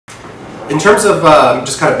In terms of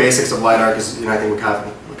just kind of basics of LiDAR, because I think we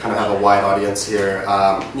kind of have a wide audience here.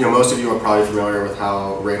 Most of you are probably familiar with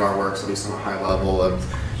how radar works, at least on a high level of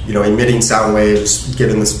emitting sound waves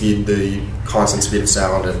given the constant speed of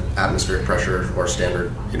sound at atmospheric pressure or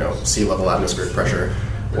standard sea level atmospheric pressure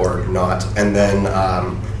or not, and then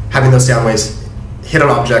having those sound waves hit an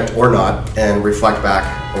object or not and reflect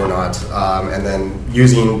back or not, and then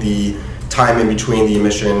using the time in between the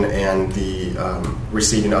emission and the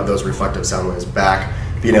receiving of those reflective sound waves back,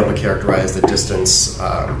 being able to characterize the distance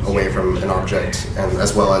away from an object, and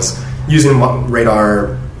as well as using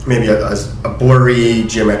radar, maybe a blurry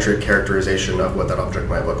geometric characterization of what that object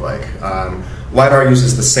might look like. LiDAR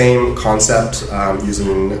uses the same concept,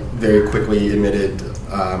 using very quickly emitted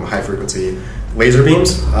high-frequency laser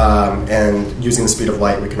beams, and using the speed of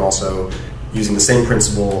light, we can also, using the same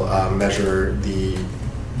principle, measure the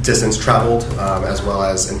distance traveled as well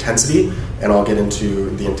as intensity, and I'll get into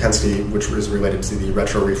the intensity, which is related to the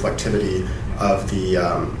retroreflectivity of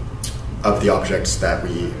the objects that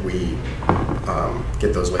we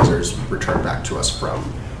get those lasers returned back to us from.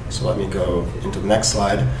 So let me go into the next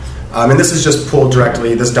slide. And this is just pulled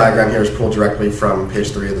directly, this diagram here is pulled directly from page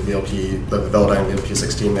 3 of the Velodyne VLP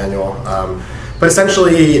 16 manual. But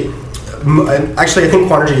essentially, actually I think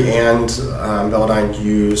Quanergy and Velodyne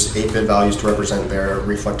use 8-bit values to represent their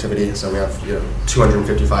reflectivity. So we have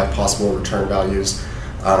 255 possible return values.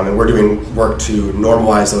 And we're doing work to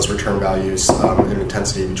normalize those return values in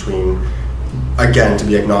intensity between, again, to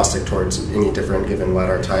be agnostic towards any different given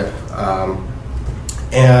LiDAR type.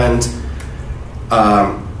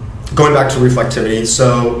 Going back to reflectivity,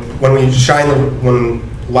 so when we when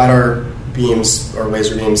LiDAR beams or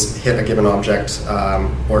laser beams hit a given object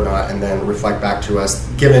or not, and then reflect back to us,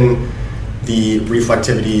 given the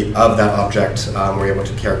reflectivity of that object, we're able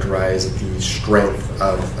to characterize the strength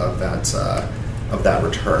of that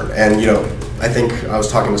return. And I think I was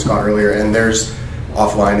talking to Scott earlier, and there's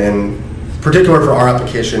offline, in particular for our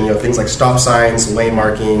application, things like stop signs, lane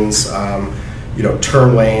markings,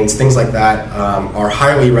 turn lanes, things like that are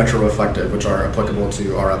highly retroreflective, which are applicable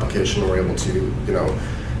to our application. We're able to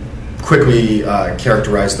quickly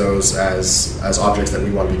characterize those as objects that we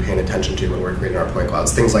want to be paying attention to when we're creating our point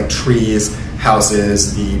clouds. Things like trees,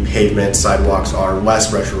 houses, the pavement, sidewalks are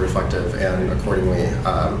less retroreflective, and accordingly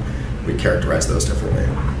we characterize those differently.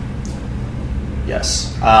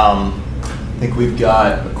 Yes. I think we've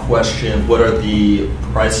got a question. What are the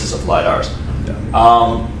prices of LiDARs?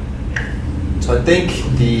 Yeah. So I think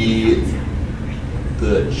the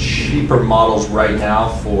cheaper models right now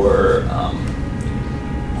for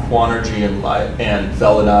Quanergy and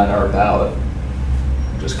Velodyne are about,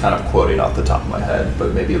 just kind of quoting off the top of my head,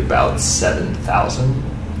 but maybe about 7,000.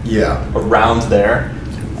 Yeah. Around there.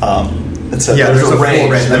 There's a range.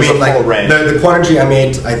 Full range. The Quanergy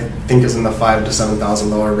M8, I think, is in the $5,000 to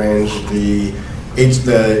 $7,000 range. The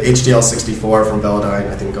HDL 64 from Velodyne,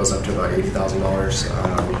 I think, goes up to about $80,000.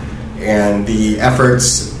 And the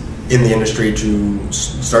efforts in the industry to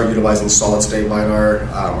start utilizing solid-state LiDAR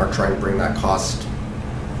are trying to bring that cost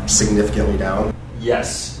significantly down.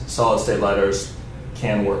 Yes, solid-state LiDARs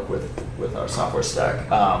can work with our software stack.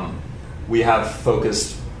 We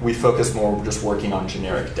focus more just working on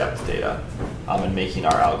generic depth data and making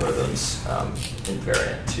our algorithms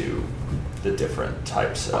invariant to the different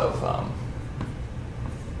types of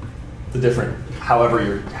however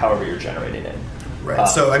you're generating it. Right.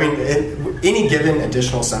 So any given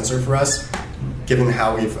additional sensor for us, given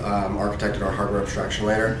how we've architected our hardware abstraction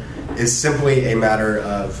layer, is simply a matter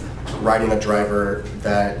of writing a driver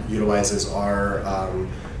that utilizes our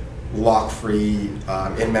lock-free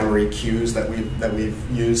in-memory queues that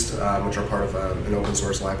we've used, which are part of an open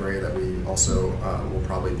source library that we also will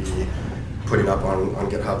probably be putting up on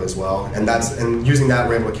GitHub as well. And using that,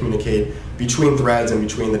 we're able to communicate between threads and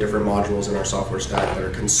between the different modules in our software stack that are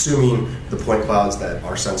consuming the point clouds that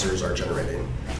our sensors are generating.